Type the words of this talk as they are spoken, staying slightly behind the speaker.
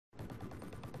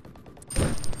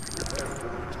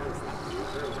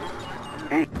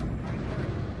You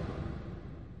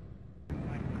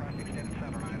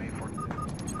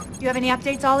have any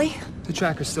updates, Ollie? The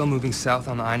tracker's still moving south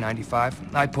on the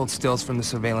I-95. I pulled stills from the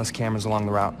surveillance cameras along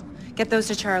the route. Get those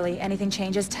to Charlie. Anything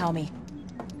changes, tell me.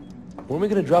 When are we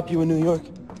gonna drop you in New York?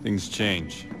 Things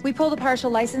change. We pull the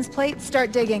partial license plate,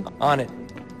 start digging. On it.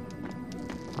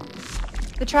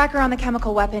 The tracker on the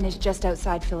chemical weapon is just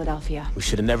outside Philadelphia. We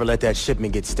should have never let that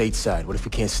shipment get stateside. What if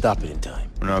we can't stop it in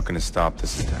time? We're not gonna stop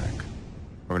this attack.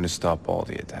 We're gonna stop all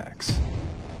the attacks.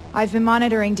 I've been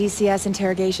monitoring DCS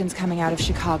interrogations coming out of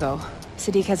Chicago.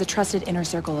 Sadiq has a trusted inner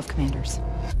circle of commanders.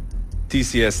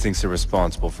 DCS thinks they're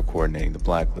responsible for coordinating the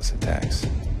Blacklist attacks.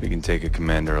 We can take a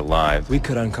commander alive. We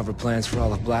could uncover plans for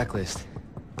all of Blacklist.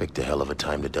 Picked a hell of a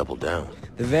time to double down.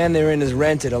 The van they're in is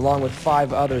rented, along with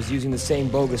 5 others using the same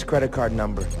bogus credit card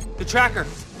number. The tracker!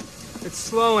 It's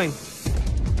slowing.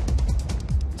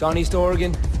 It's on East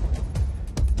Oregon.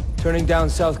 Turning down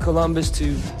South Columbus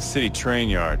to... City train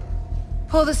yard.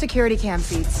 Pull the security cam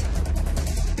feeds.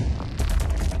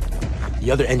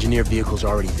 The other engineer vehicle's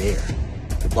already there.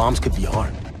 The bombs could be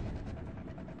armed.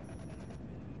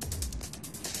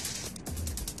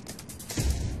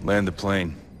 Land the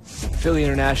plane. Philly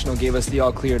International gave us the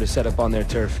all-clear to set up on their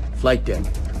turf. Flight deck.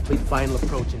 Complete final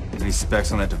approach. Any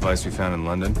specs on that device we found in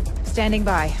London? Standing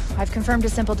by. I've confirmed a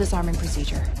simple disarming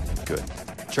procedure. Good.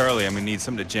 Charlie, I'm gonna need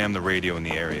something to jam the radio in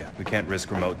the area. We can't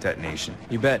risk remote detonation.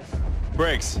 You bet.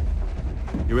 Brakes!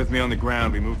 You're with me on the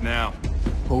ground. We move now.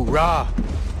 Hoorah!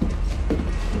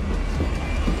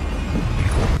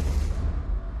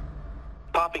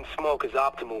 Popping smoke is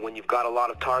optimal when you've got a lot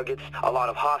of targets, a lot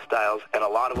of hostiles, and a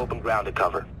lot of open ground to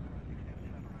cover.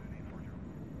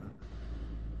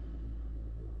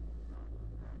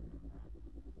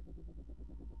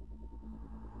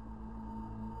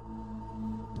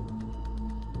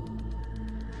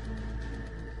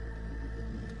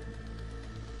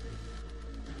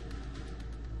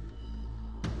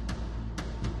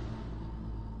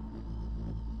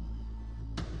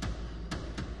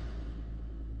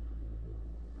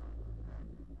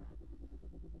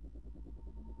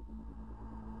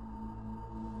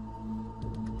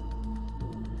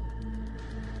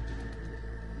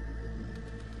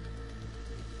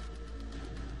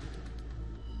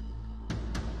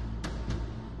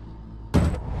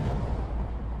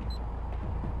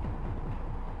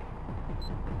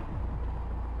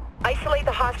 Isolate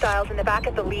the hostiles in the back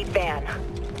of the lead van.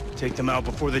 Take them out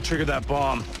before they trigger that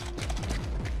bomb.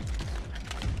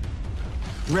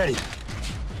 Ready.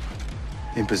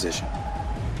 In position.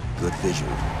 Good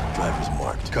visual. Driver's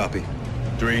marked. Copy.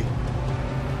 3,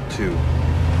 2,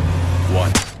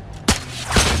 1.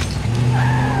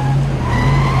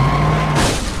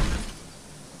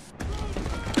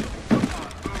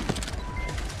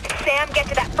 Sam, get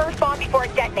to that first bomb before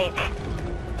it detonates.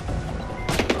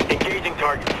 Engaging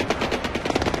targets.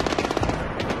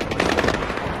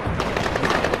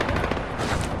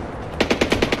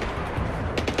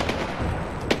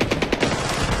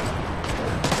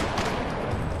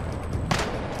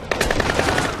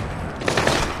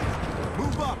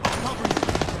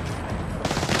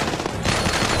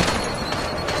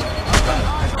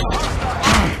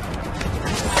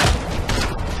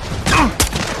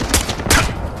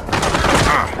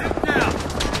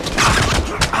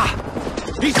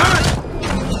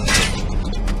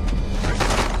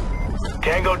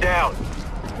 Tango down.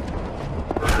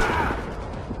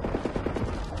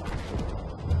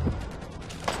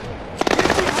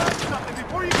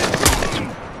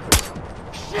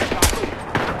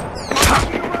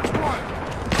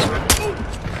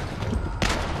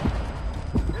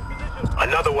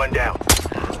 Another one down.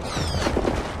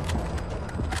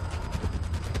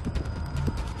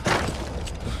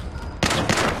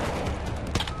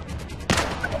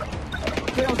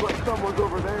 Sounds like someone's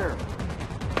over there.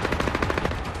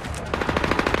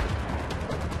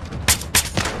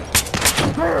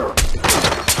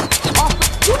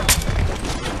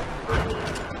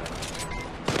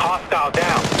 Hostile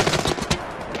down.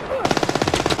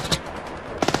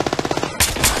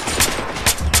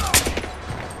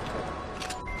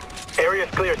 Area's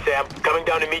clear, Sam. Coming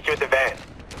down to meet you at the van.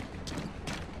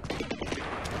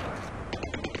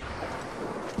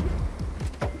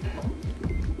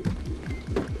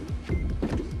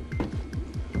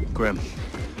 Grim,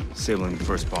 disabling the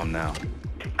first bomb now.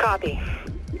 Copy.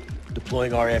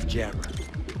 Deploying RF jammer.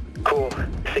 Cool.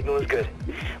 Signal is good.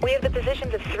 We have the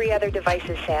positions of 3 other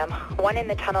devices, Sam. 1 in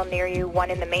the tunnel near you, 1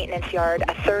 in the maintenance yard,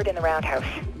 a 3rd in the roundhouse.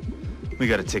 We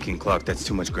got a ticking clock. That's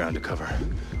too much ground to cover.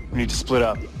 We need to split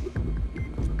up.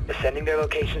 Sending their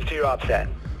locations to your OPSAT.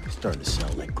 Starting to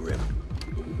sound like Grim.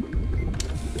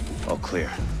 All clear.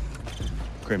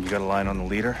 Grim, you got a line on the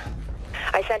leader?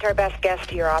 I sent our best guess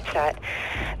to your OPSAT.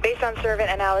 Based on servant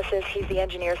analysis, he's the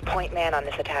engineer's point man on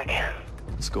this attack.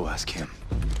 Let's go ask him.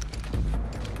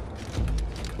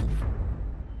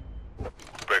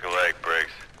 Break a leg,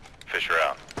 Briggs. Fisher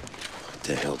out. What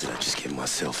the hell did I just get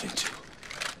myself into?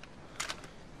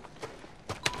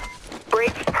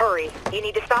 Briggs, hurry. You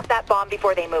need to stop that bomb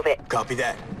before they move it. Copy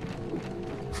that.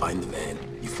 Find the man,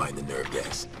 you find the nerve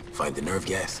gas. Find the nerve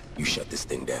gas, you shut this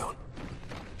thing down.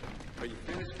 Are you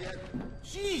finished yet?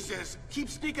 Jesus! Keep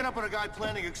sneaking up on a guy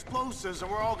planting explosives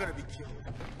and we're all gonna be killed.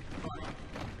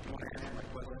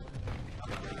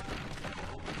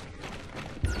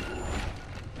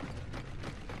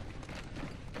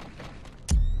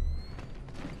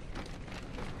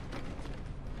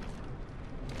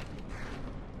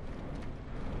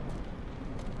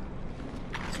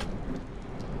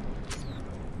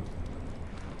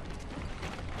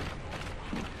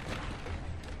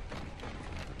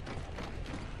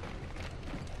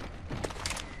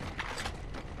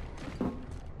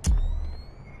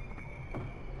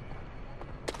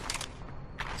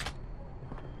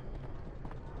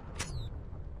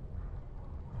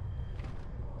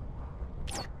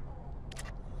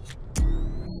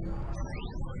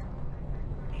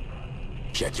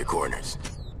 Check your corners.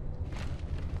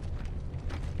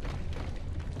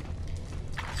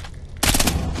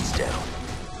 He's down.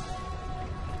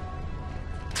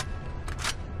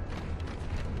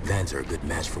 Vans are a good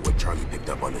match for what Charlie picked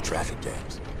up on the traffic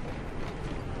jams.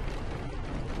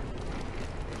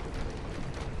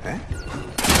 Huh?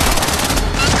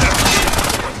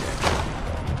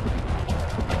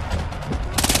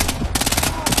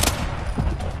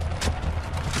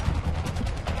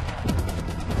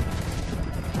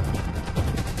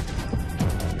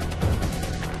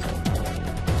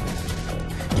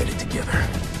 Get it together.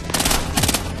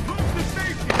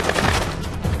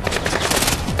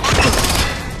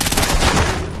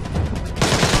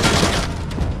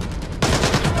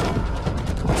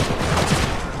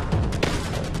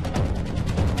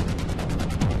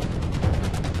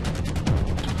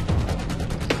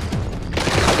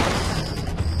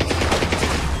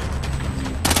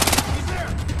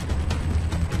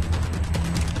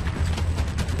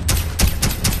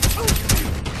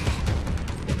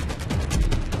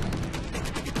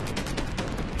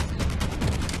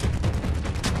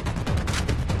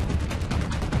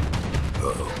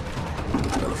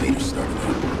 Elevator's starting up.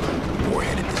 We're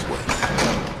headed this way.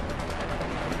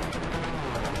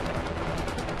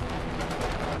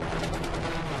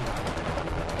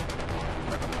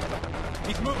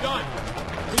 He's moved on.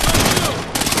 He's on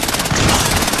you!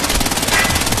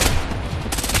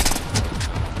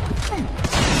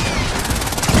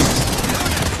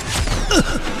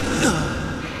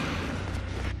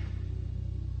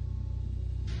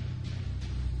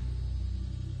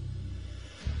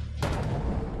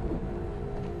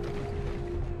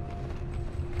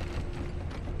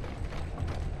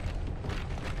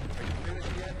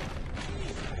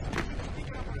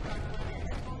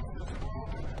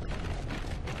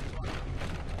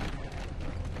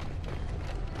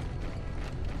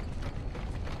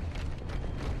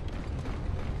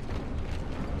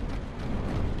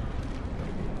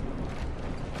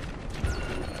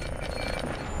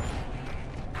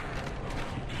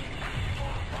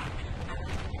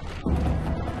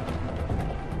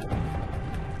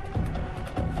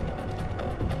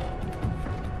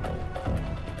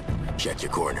 Check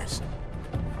your corners.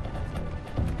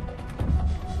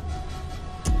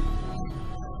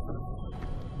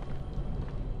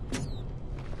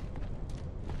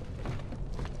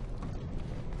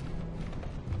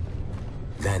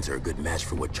 Vans are a good match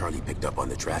for what Charlie picked up on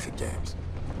the traffic jams.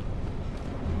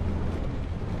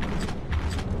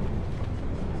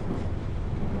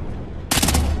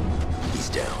 He's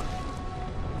down.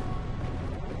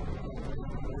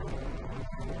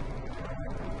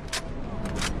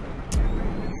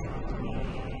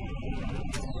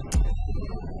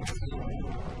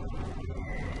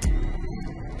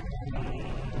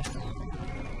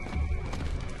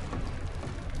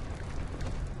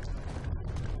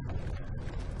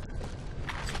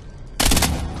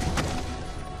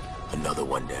 Another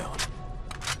one down.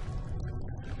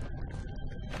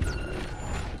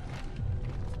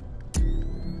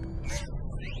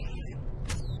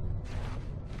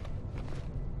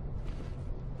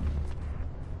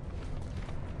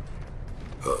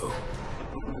 Uh-oh.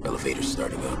 Elevator's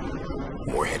starting up.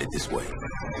 More headed this way.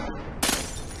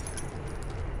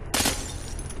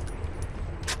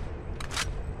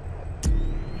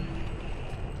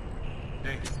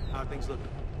 Hey, how are things looking?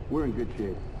 We're in good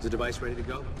shape. Is the device ready to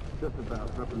go? Just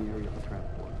about. Up in the area for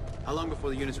transport. How long before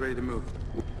the unit's ready to move?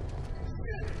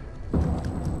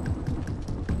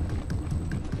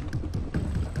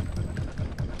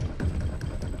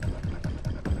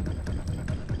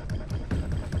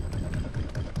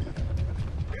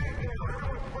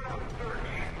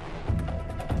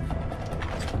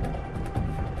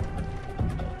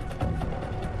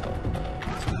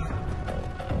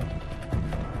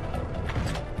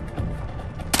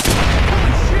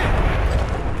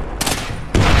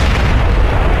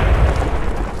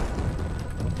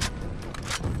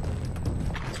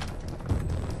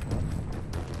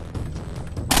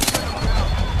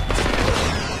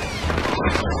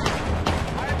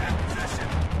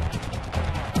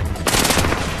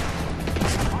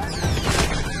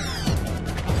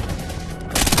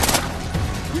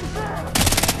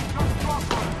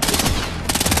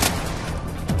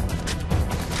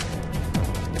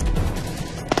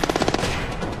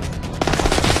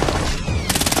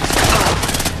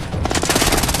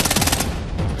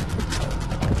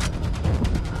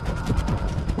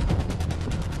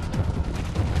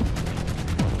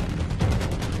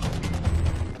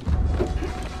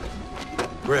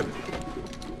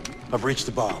 I've reached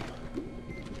the bomb.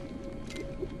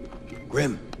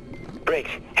 Grim. Briggs,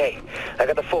 hey, I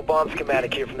got the full bomb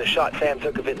schematic here from the shot Sam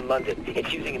took of it in London.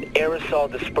 It's using an aerosol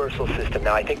dispersal system.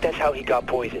 Now, I think that's how he got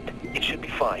poisoned. It should be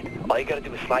fine. All you gotta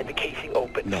do is slide the casing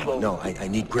open. No, I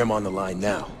need Grim on the line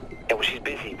now. And well, she's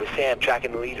busy with Sam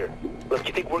tracking the leader. Look,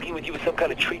 you think working with you is some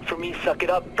kind of treat for me? Suck it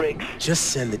up, Briggs.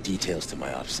 Just send the details to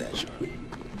my offset, Charlie.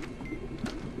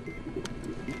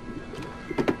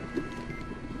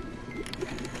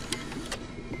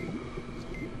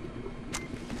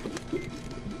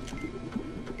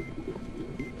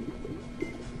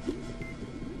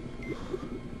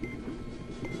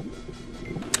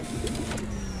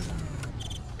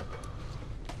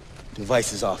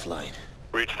 Device is offline.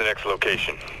 Reach the next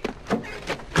location.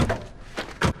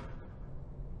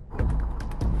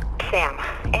 Sam,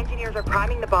 engineers are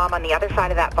priming the bomb on the other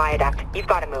side of that viaduct. You've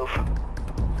got to move.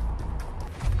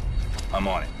 I'm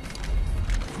on it.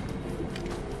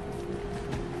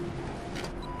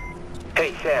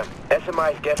 Hey, Sam.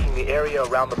 SMI is guessing the area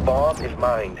around the bomb is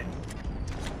mined.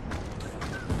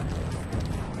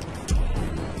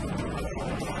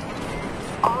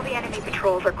 All the enemy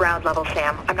patrols are ground level,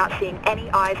 Sam. I'm not seeing any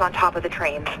eyes on top of the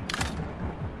trains.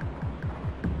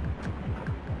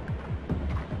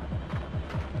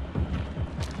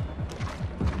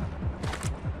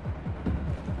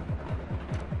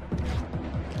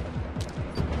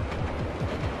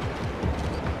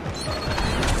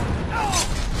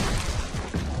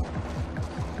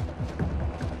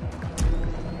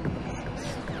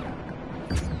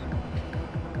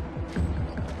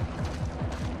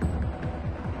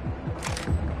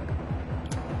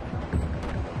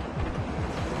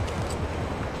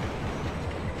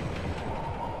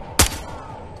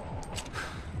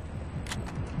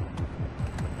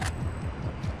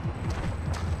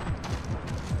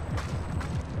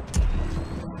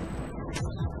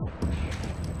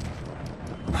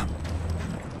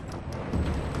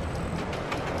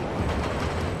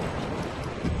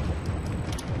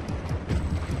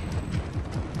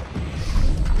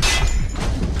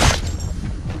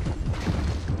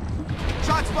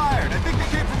 Fired! I think they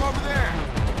came from over there!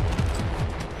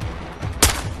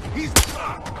 He's...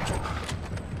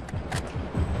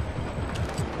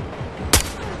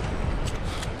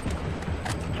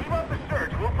 Keep up the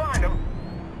search, we'll find him!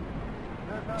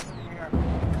 There's nothing here.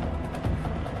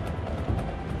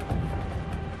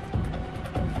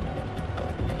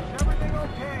 Is everything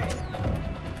okay?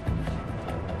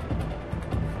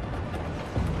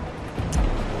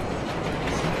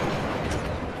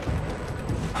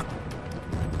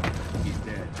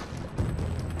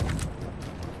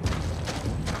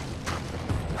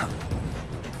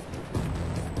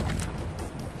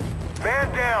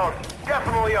 Man down!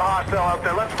 Definitely a hostile out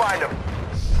there. Let's find him.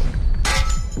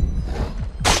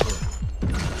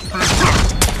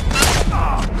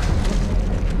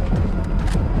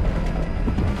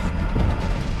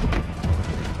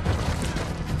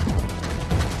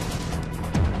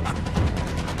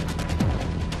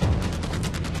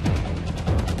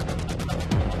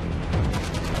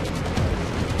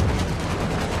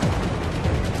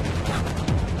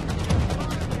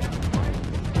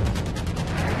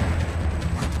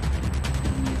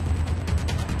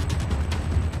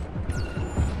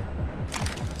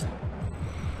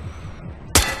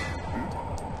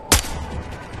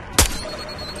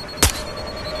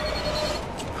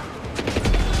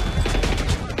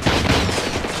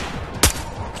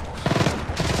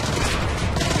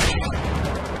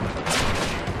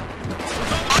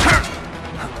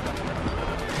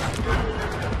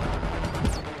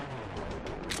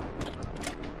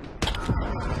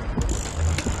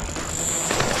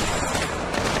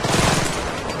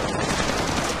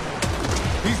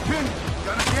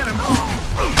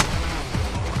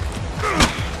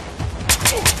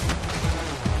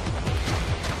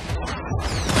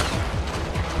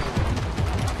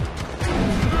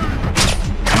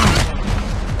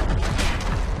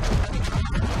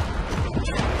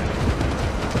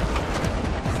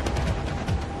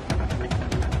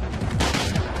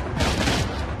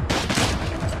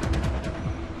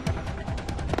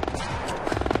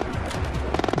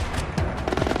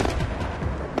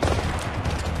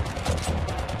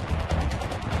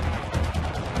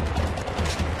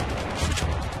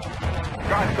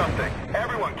 Got something.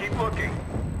 Everyone, keep looking.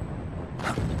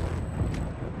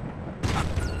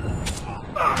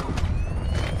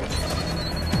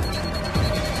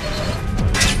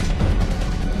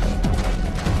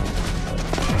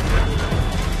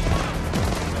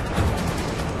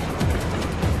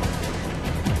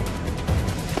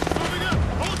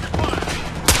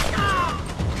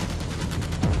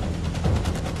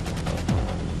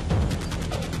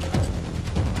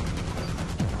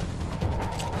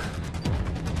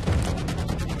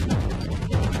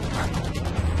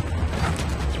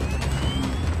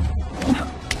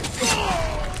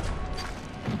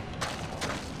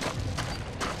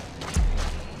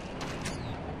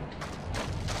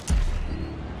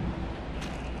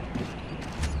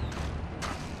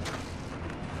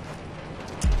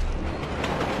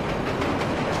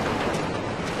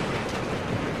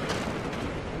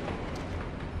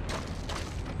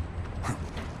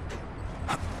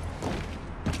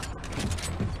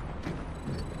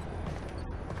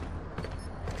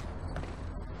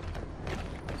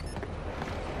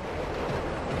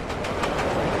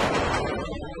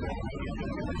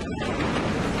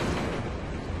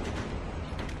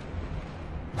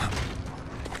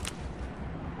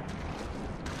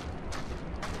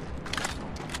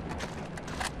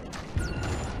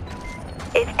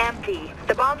 D.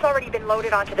 The bomb's already been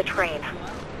loaded onto the train. I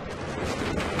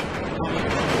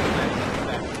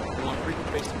want frequent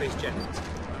face-to-face check-ins.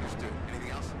 Understood.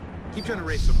 Anything else? Keep trying to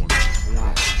raise someone.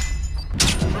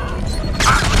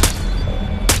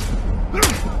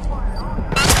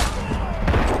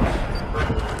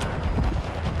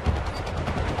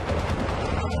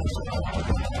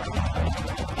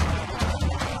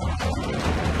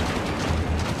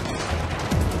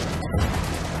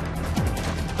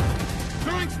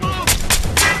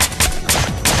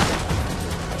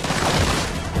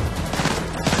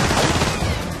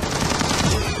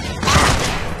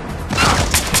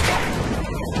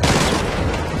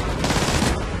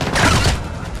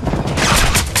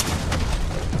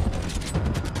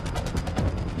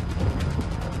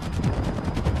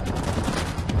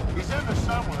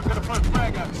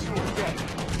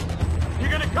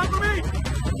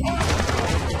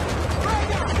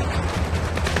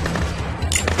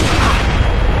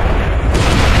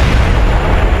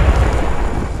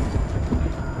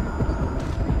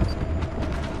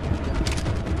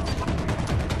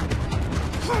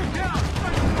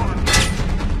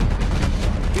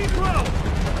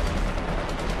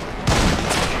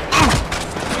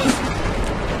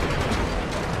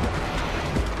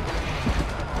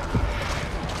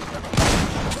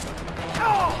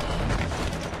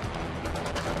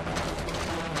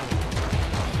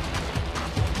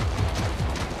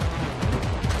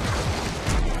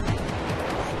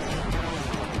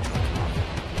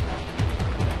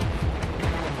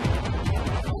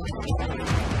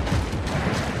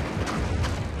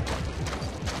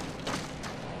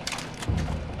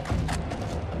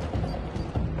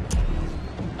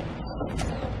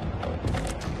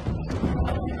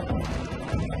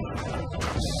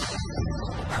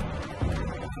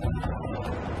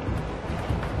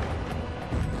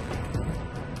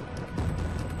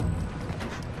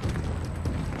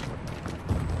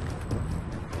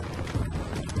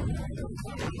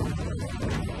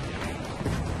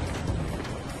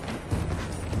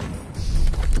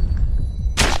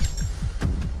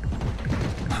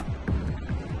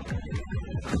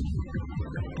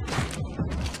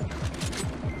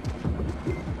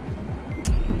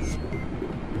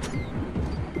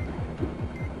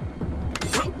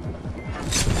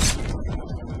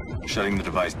 Shutting the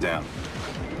device down.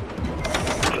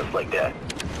 Just like that.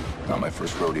 Not my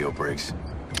first rodeo, Briggs.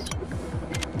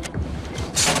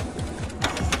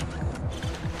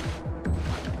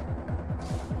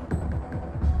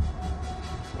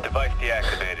 Device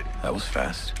deactivated. That was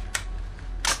fast.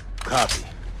 Copy.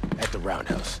 At the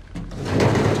roundhouse.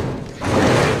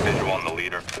 Visual on the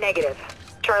leader. Negative.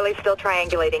 Charlie's still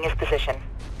triangulating his position.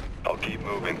 I'll keep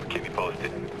moving. Keep me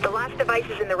posted. The last device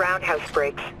is in the roundhouse,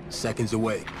 Briggs. Seconds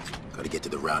away. Gotta get to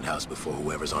the roundhouse before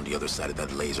whoever's on the other side of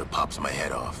that laser pops my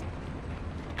head off.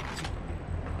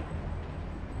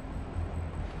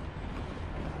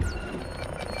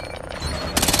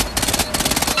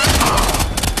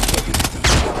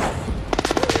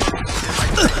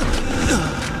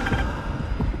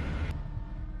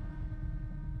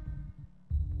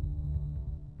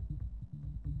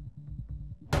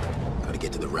 Gotta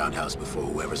get to the roundhouse before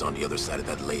whoever's on the other side of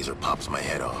that laser pops my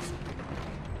head off.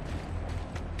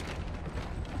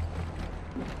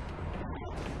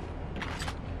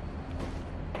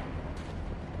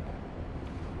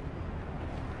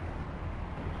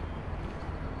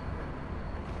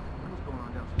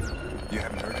 You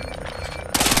haven't heard anything?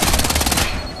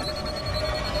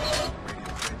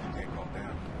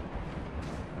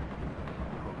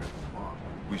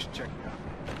 We should check it out.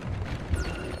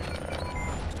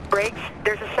 Briggs,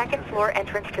 there's a second floor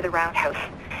entrance to the roundhouse.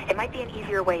 It might be an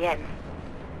easier way in.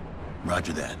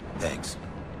 Roger that. Thanks.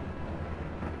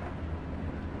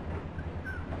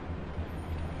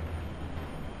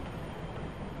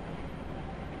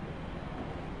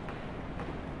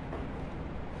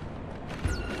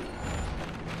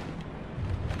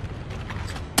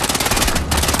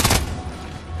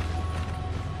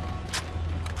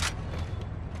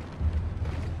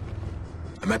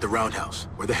 I'm at the roundhouse.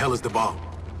 Where the hell is the bomb?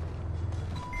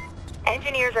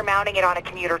 Engineers are mounting it on a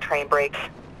commuter train, Briggs.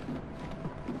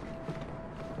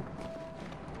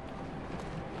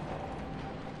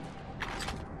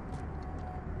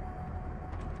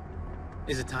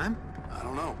 Is it time? I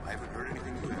don't know. I haven't heard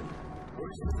anything new yet.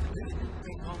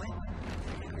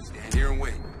 Stand here and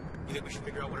wait. You think we should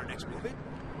figure out what our next move is?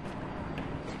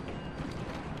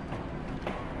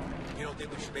 You don't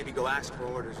think we should maybe go ask for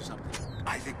orders or something?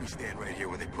 I think we stand right here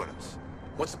where they put us.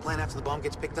 What's the plan after the bomb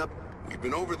gets picked up? We've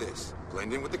been over this.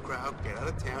 Blend in with the crowd, get out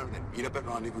of town, and then meet up at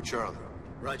Rendezvous Charlie.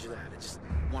 Roger that. I just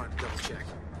wanted to double check.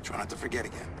 Try not to forget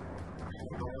again.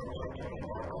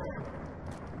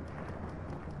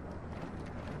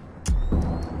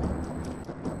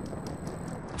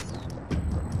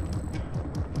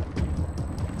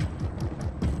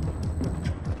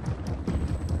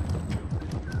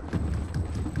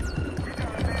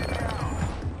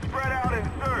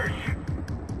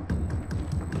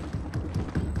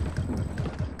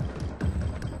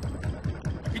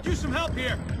 could use some help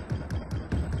here.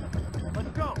 Let's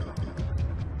go.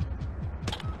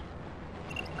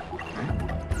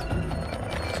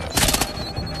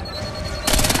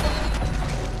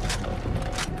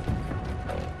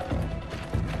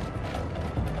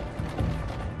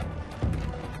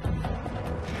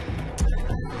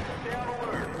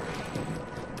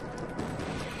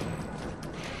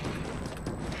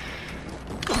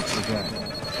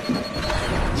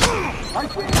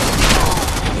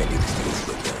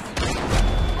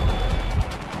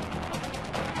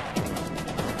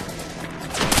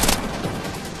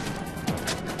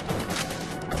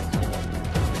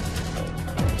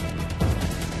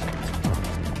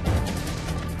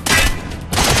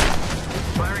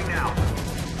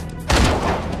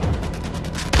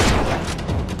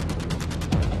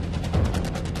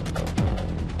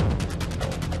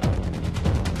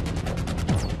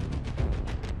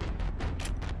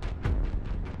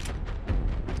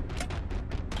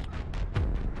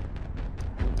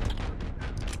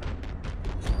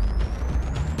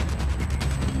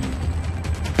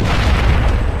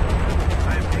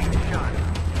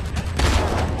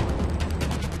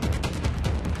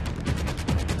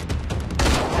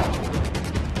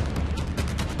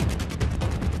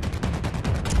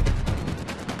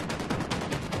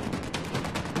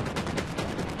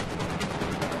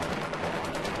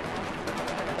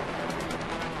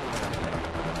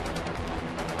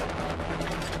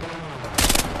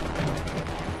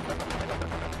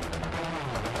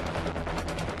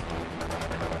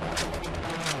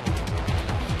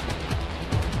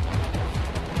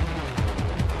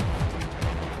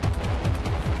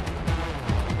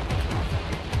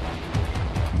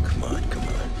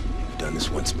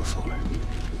 Once before.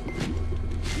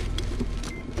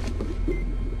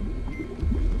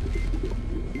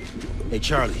 Hey,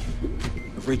 Charlie.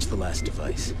 I've reached the last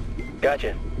device.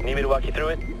 Gotcha. Need me to walk you through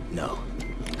it? No.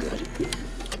 I'm good.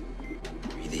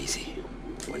 Breathe easy.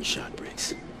 One shot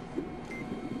breaks.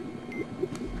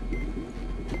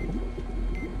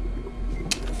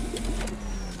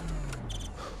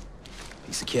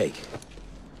 Piece of cake.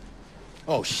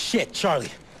 Oh, shit,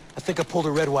 Charlie. I think I pulled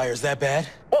a red wire. Is that bad?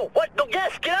 Whoa, what? No,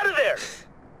 yes, get out of there!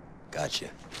 Gotcha.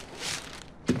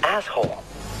 Asshole.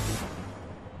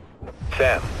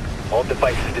 Sam, all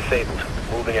devices disabled.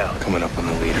 Moving out. Coming up on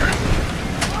the leader.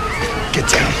 Get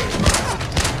down.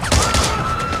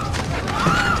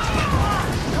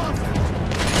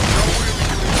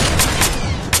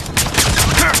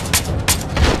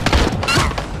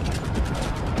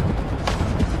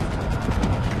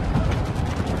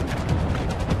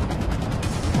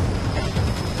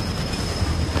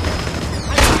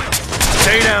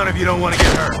 Stay down if you don't want to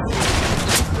get hurt.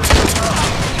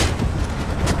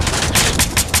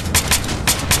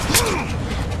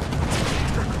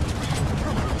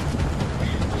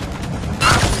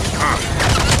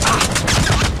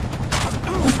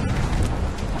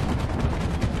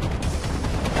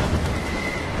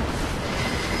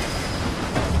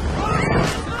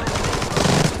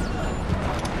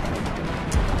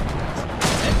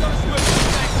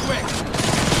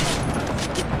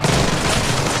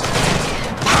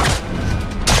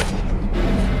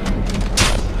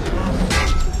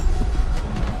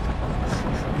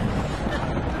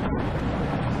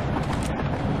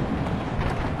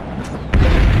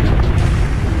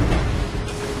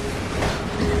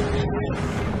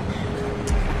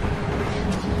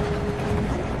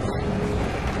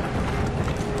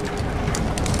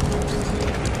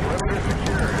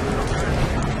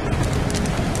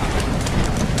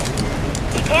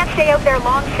 Stay out there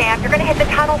long, Sam. You're gonna hit the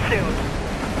tunnel soon.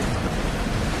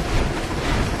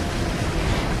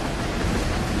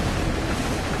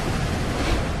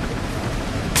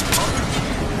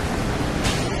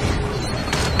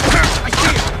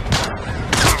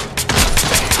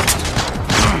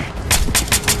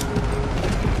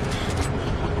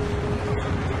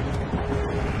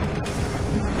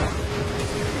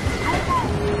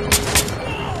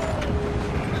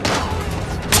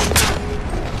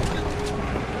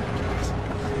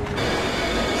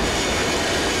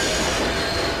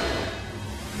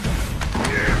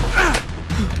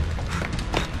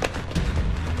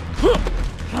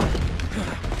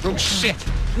 Oh, shit!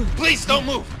 Please don't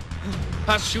move!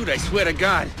 I'll shoot, I swear to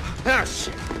God. Oh,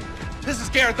 shit. This is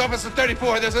Gareth, Officer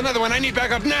 34. There's another one. I need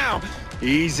backup now!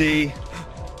 Easy.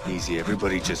 Easy,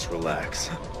 everybody just relax.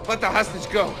 Let the hostage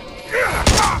go.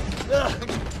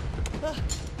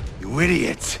 You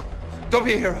idiot! Don't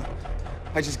be a hero.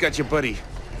 I just got your buddy.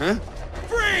 Huh?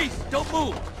 Freeze! Don't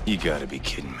move! You gotta be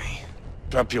kidding me.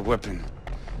 Drop your weapon.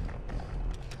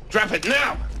 Drop it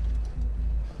now!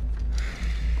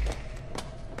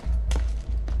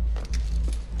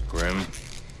 Grim,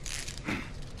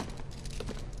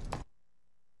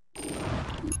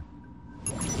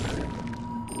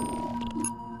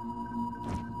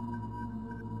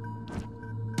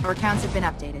 Survivor counts have been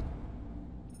updated.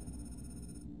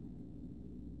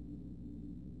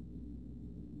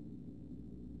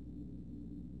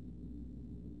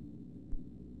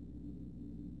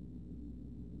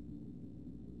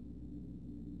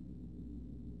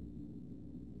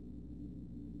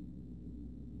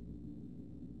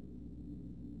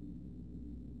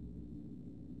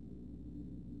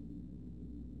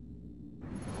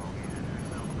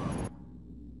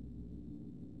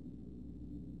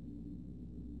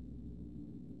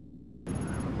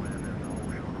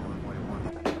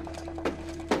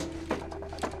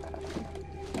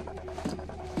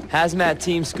 Hazmat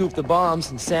team scooped the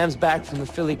bombs, and Sam's back from the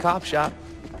Philly cop shop.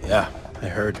 Yeah, I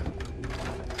heard.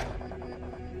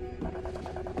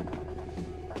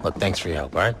 Look, thanks for your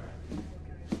help, all right?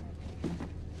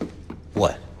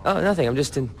 What? Oh, nothing. I'm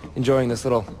just enjoying this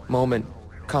little moment.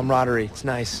 Camaraderie. It's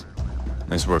nice.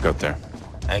 Nice work out there.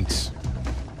 Thanks.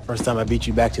 First time I beat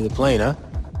you back to the plane, huh?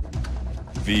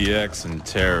 VX and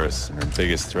terrorists, and our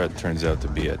biggest threat turns out to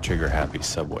be a trigger-happy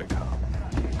subway cop.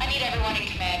 I need everyone in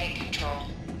command and control.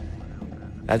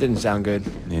 That didn't sound good.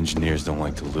 The engineers don't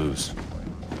like to lose.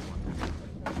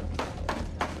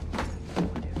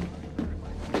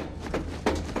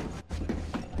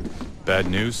 Bad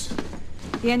news?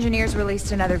 The engineers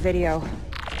released another video.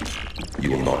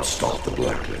 You will not stop the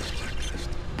Blacklist.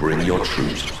 Bring your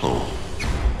troops home.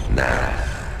 Now.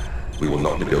 We will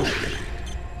not negotiate.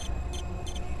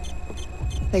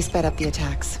 They sped up the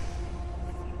attacks.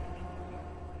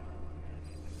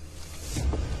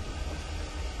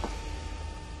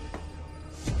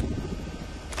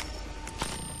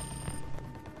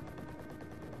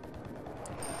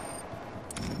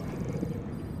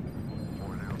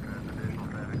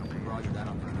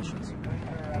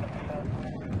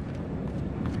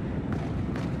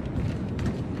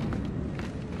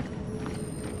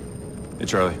 Hey,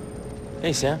 Charlie.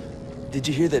 Hey, Sam. Did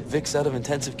you hear that Vic's out of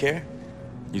intensive care?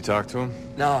 You talked to him?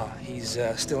 No, he's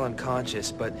still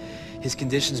unconscious, but his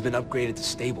condition's been upgraded to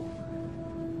stable.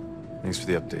 Thanks for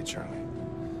the update, Charlie.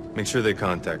 Make sure they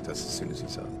contact us as soon as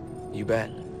he's up. You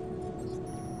bet.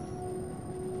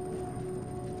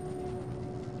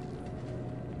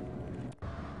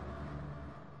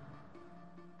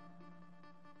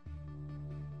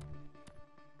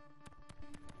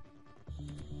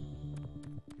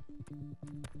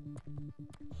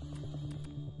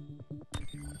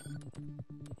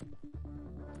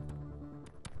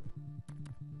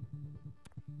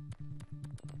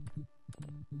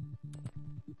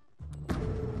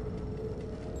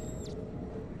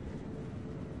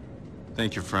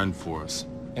 Thank your friend for us.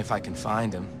 If I can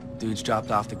find him. Dude's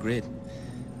dropped off the grid.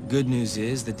 Good news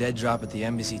is, the dead drop at the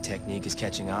embassy technique is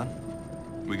catching on.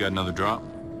 We got another drop?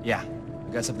 Yeah,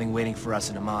 we got something waiting for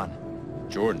us in Amman.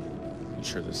 Jordan, you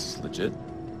sure this is legit?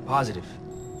 Positive.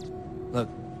 Look,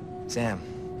 Sam,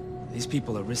 these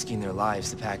people are risking their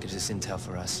lives to package this intel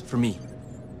for us. For me.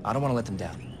 I don't want to let them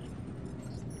down.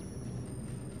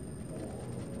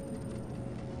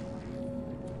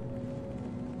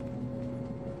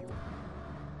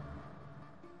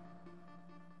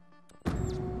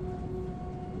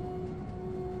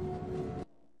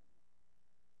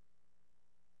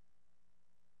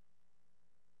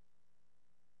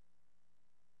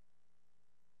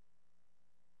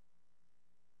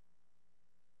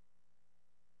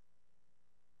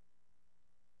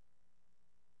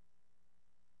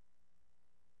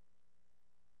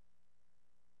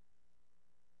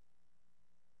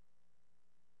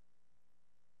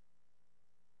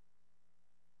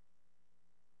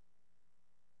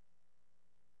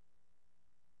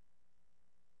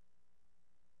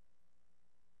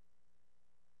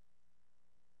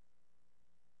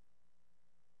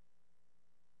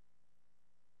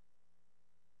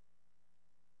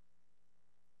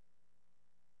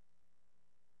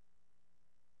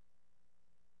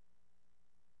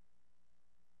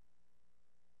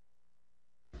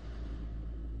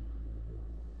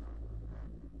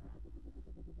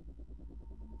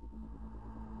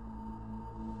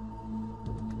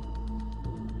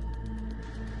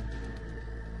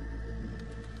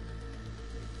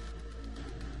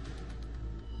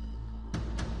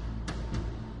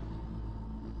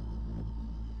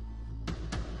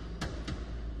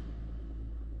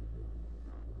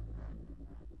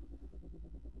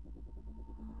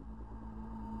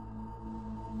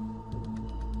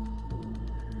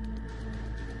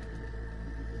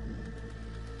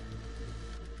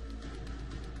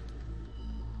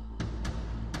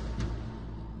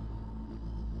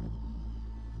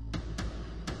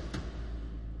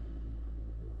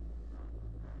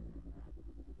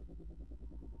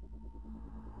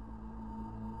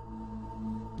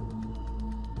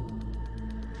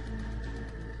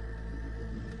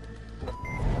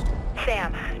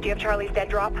 Sam, do you have Charlie's dead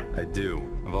drop? I do.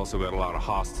 I've also got a lot of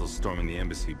hostiles storming the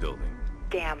embassy building.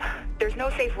 Damn. There's no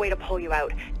safe way to pull you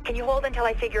out. Can you hold until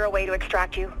I figure a way to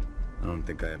extract you? I don't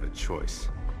think I have a choice.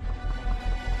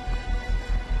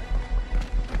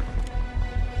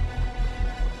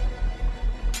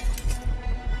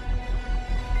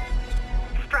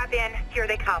 Strap in. Here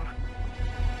they come.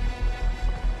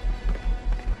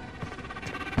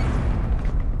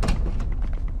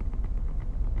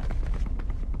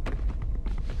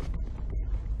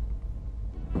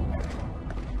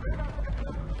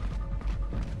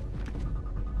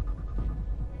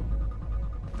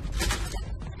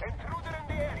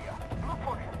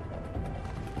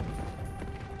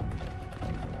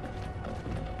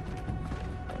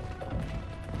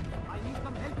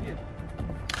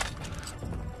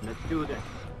 Do this.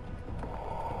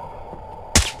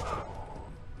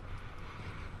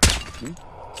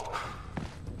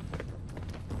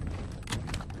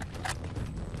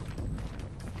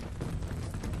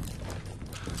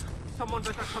 Someone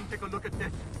better come take a look at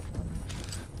this.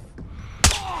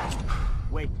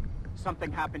 Wait,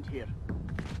 something happened here.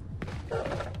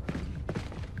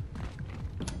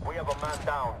 We have a man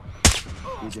down.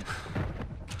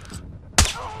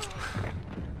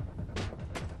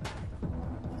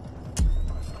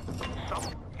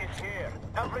 Someone is here.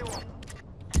 Everyone.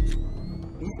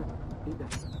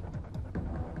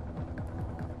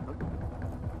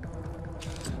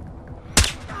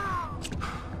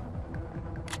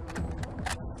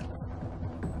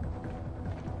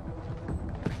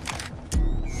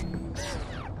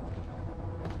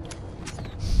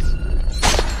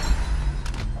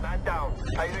 Man down.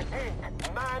 I repeat,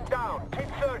 man down. Keep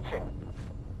searching.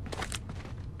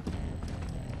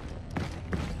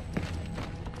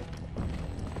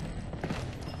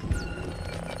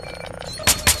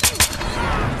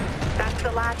 That's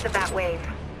the last of that wave.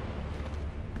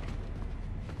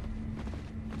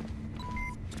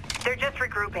 They're just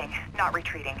regrouping, not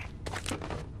retreating.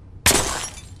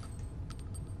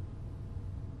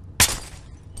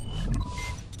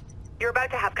 You're about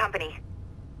to have company.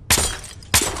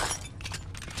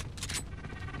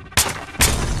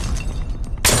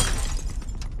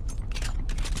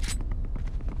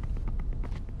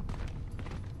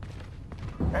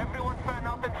 Everyone fan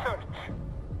up and search.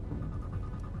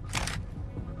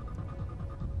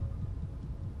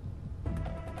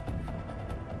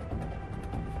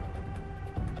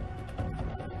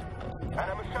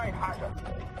 أنا مش شايف حاجة.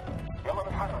 يلا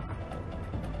نتحرك.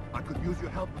 I could use your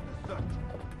help with the search.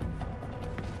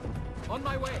 On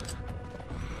my way.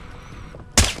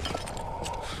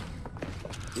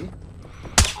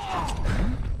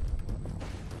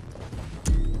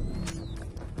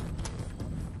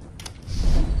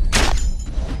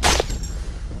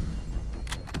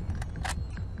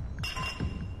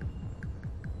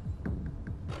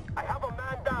 I have a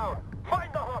man down.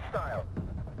 Find the hostile.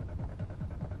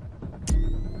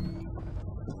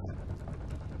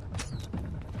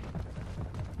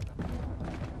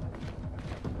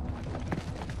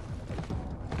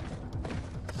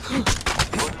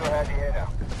 كله هادي هنا.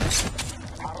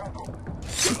 تحركوا.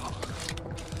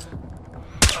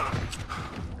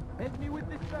 Help me with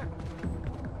this search.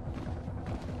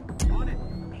 On it.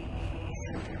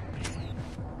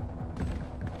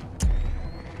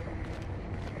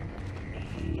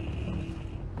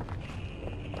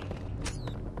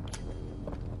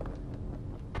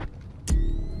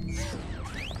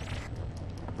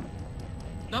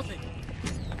 Nothing.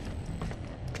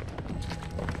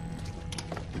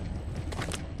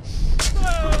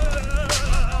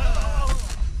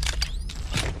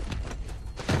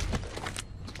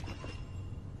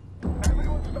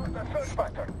 Everyone start the search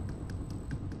pattern.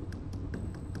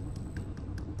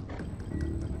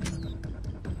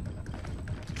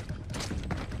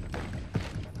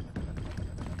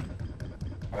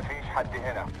 مفيش حد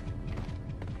هنا.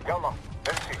 يلا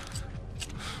امشي.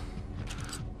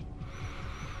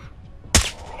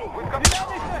 We've got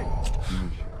everything.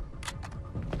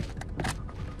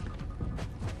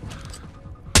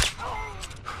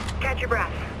 Catch your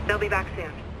breath. They'll be back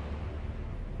soon.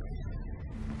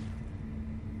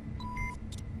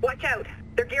 Watch out.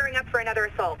 They're gearing up for another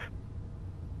assault.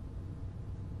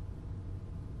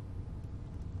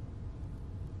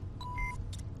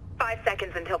 Five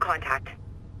seconds until contact.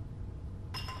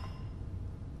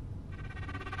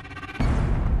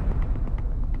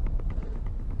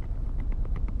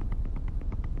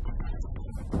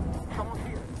 Someone's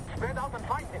here. Spread out and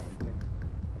find him.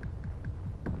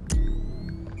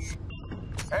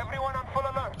 Everyone on full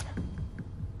alert.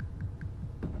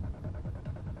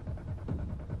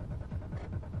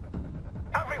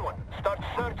 Everyone, start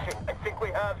searching. I think we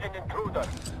have an intruder.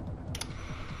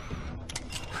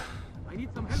 I need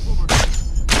some help over there.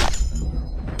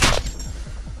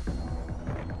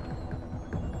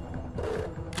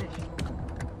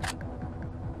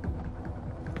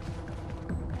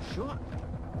 Sure.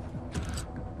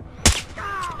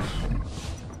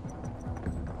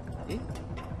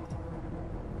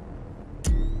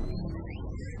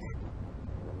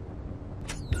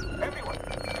 Everyone,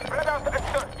 spread out and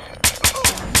search.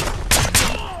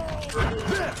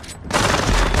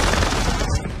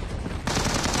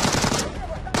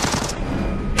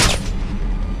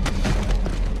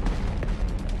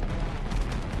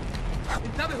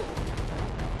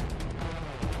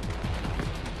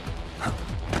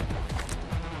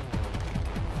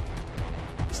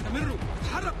 استمروا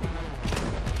تحركوا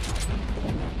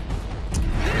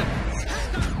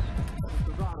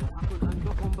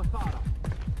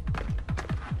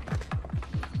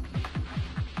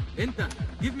انت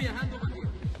give me a hand over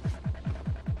here.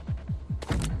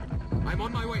 I'm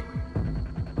on my way.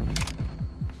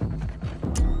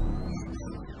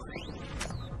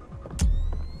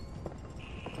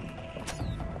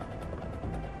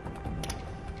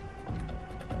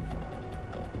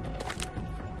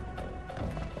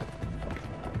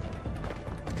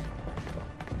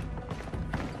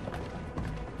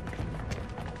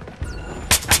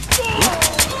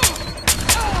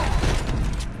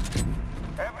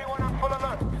 Everyone on full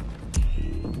alert.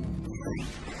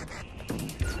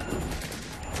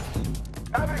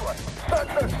 Everyone, start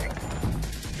searching.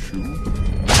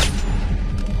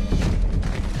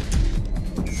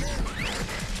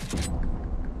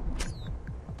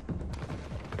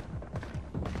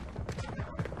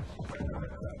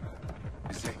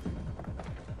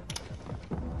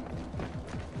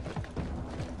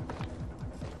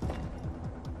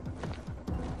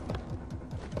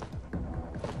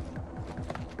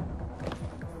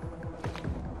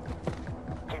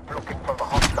 Keep looking for the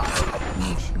hostile.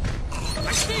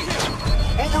 I see him.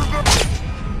 Over there.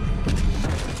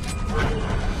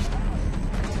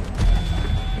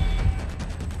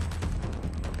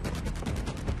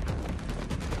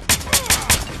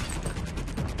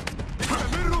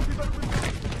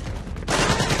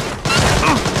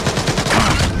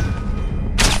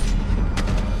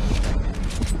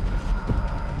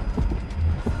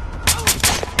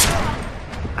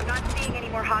 I'm not seeing any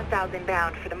more hostiles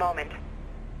inbound for the moment.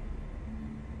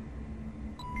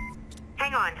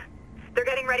 Hang on. They're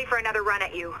getting ready for another run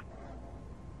at you.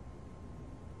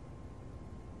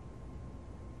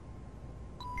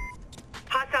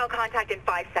 Hostile contact in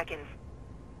 5 seconds.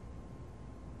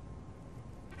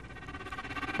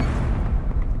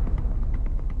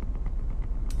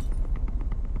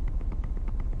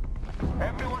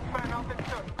 Everyone fan out and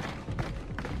search.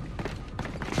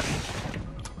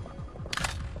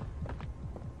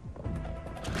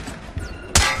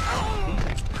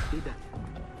 كده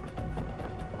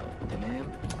تمام.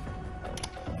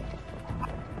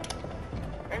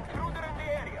 Intruder in the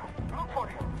area. Look for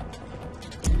him.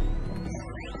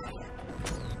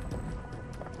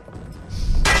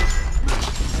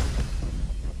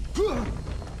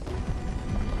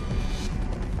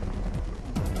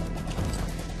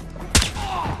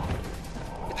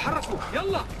 اتحركوا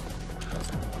يلا.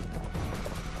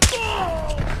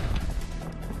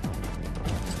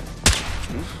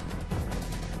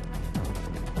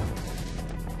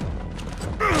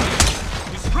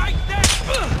 He's right there.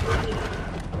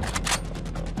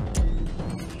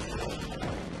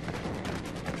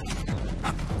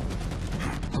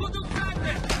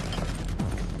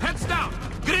 Heads down.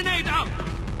 Grenade out.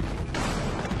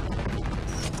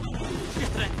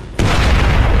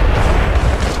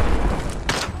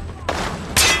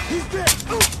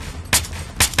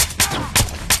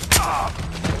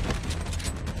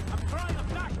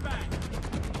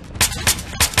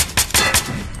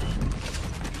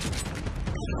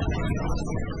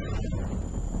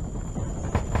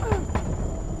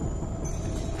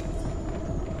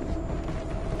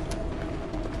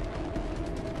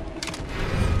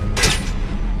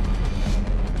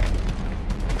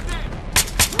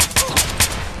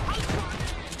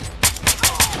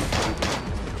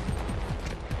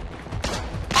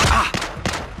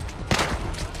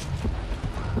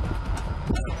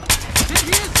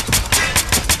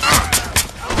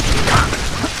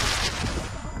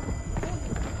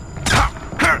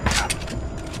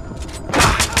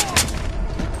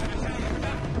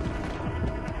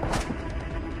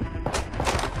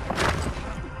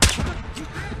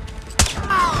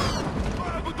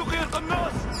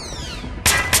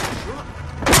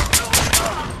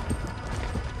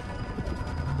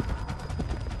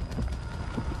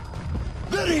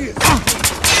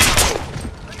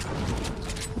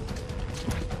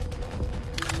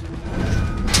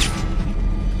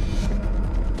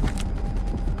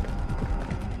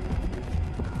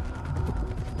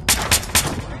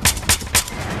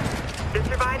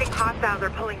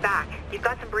 hostiles are pulling back. You've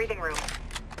got some breathing room.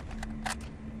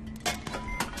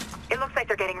 It looks like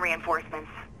they're getting reinforcements.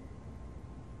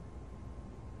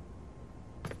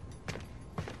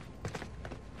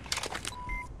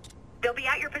 They'll be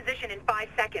at your position in 5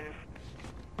 seconds.